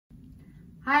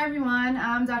Hi everyone,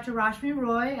 I'm Dr. Rashmi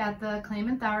Roy at the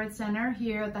Claimant Thyroid Center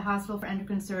here at the Hospital for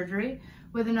Endocrine Surgery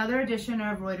with another edition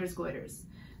of Royters Goiters.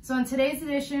 So in today's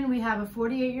edition, we have a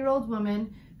 48-year-old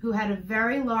woman who had a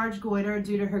very large goiter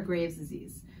due to her Graves'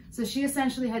 disease. So she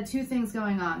essentially had two things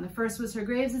going on. The first was her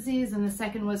Graves' disease and the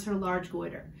second was her large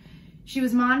goiter. She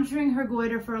was monitoring her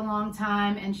goiter for a long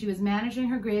time and she was managing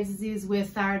her Graves' disease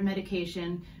with thyroid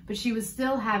medication, but she was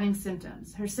still having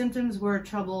symptoms. Her symptoms were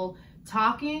trouble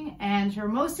talking, and her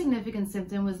most significant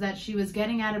symptom was that she was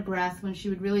getting out of breath when she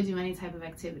would really do any type of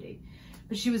activity.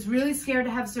 But she was really scared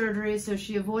to have surgery, so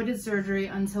she avoided surgery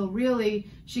until really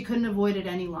she couldn't avoid it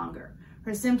any longer.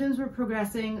 Her symptoms were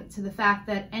progressing to the fact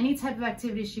that any type of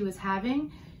activity she was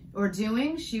having or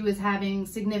doing, she was having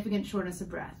significant shortness of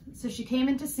breath. So she came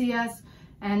in to see us,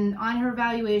 and on her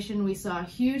evaluation, we saw a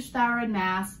huge thyroid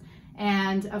mass,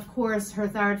 and of course, her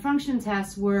thyroid function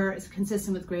tests were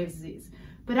consistent with Graves' disease.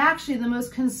 But actually, the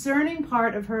most concerning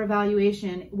part of her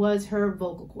evaluation was her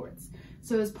vocal cords.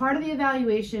 So as part of the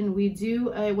evaluation, we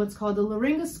do what's called a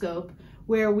laryngoscope,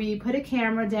 where we put a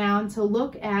camera down to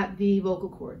look at the vocal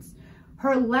cords.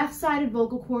 Her left-sided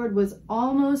vocal cord was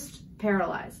almost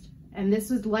paralyzed, and this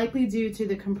was likely due to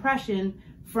the compression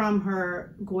from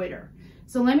her goiter.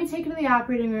 So let me take you to the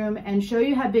operating room and show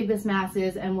you how big this mass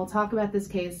is, and we'll talk about this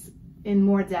case in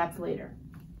more depth later.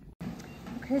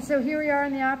 Okay, so here we are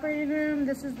in the operating room.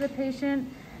 This is the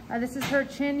patient. This is her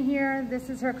chin here. This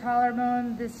is her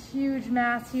collarbone. This huge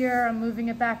mass here, I'm moving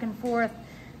it back and forth.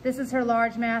 This is her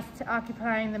large mass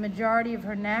occupying the majority of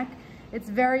her neck. It's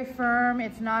very firm.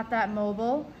 It's not that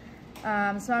mobile. So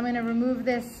I'm going to remove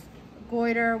this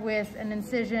goiter with an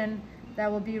incision that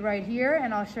will be right here,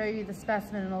 and I'll show you the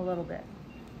specimen in a little bit.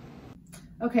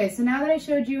 Okay, so now that I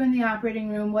showed you in the operating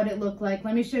room what it looked like,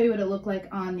 let me show you what it looked like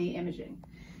on the imaging.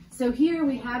 So here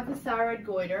we have the thyroid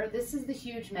goiter. This is the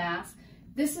huge mass.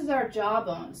 This is our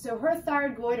jawbone. So her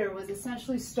thyroid goiter was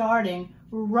essentially starting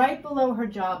right below her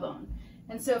jawbone.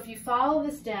 And so if you follow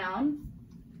this down,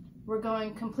 we're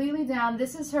going completely down.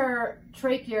 This is her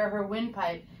trachea, her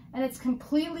windpipe, and it's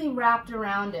completely wrapped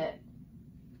around it.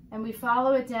 And we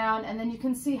follow it down, and then you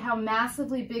can see how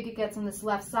massively big it gets on this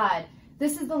left side.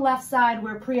 This is the left side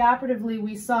where preoperatively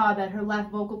we saw that her left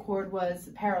vocal cord was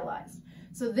paralyzed.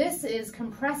 So this is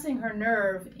compressing her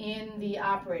nerve in the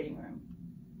operating room.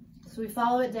 So we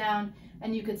follow it down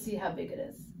and you can see how big it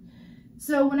is.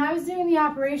 So when I was doing the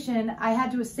operation, I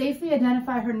had to safely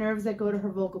identify her nerves that go to her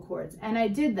vocal cords, and I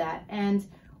did that. And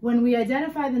when we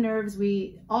identify the nerves,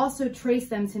 we also trace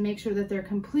them to make sure that they're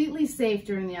completely safe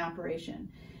during the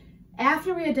operation.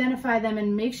 After we identify them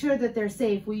and make sure that they're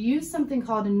safe, we use something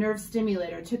called a nerve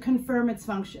stimulator to confirm its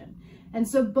function. And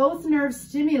so both nerves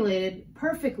stimulated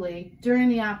perfectly during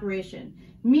the operation,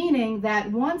 meaning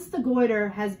that once the goiter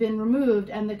has been removed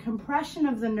and the compression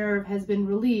of the nerve has been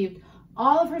relieved,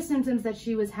 all of her symptoms that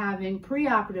she was having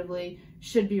preoperatively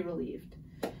should be relieved.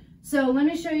 So let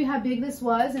me show you how big this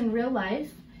was in real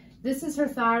life. This is her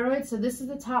thyroid. So this is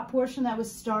the top portion that was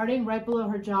starting right below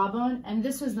her jawbone, and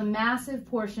this was the massive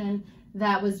portion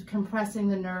that was compressing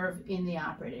the nerve in the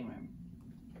operating room.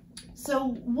 So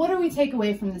what do we take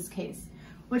away from this case?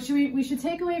 What we should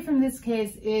take away from this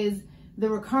case is the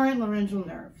recurrent laryngeal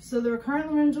nerve. So the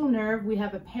recurrent laryngeal nerve, we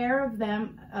have a pair of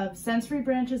them, of sensory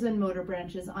branches and motor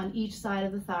branches on each side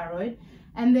of the thyroid,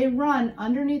 and they run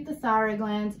underneath the thyroid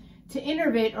gland to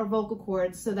innervate our vocal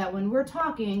cords so that when we're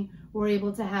talking, we're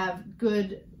able to have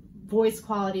good voice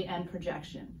quality and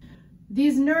projection.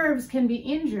 These nerves can be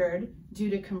injured due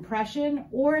to compression,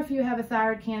 or if you have a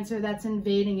thyroid cancer that's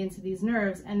invading into these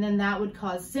nerves, and then that would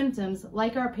cause symptoms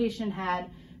like our patient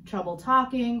had, trouble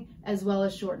talking, as well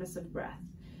as shortness of breath.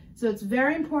 So it's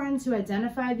very important to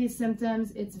identify these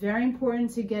symptoms. It's very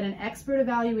important to get an expert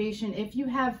evaluation if you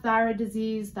have thyroid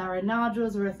disease, thyroid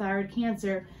nodules, or a thyroid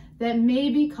cancer that may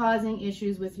be causing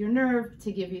issues with your nerve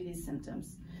to give you these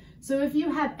symptoms. So if you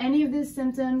have any of these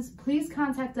symptoms, please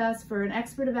contact us for an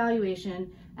expert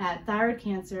evaluation at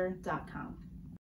thyroidcancer.com.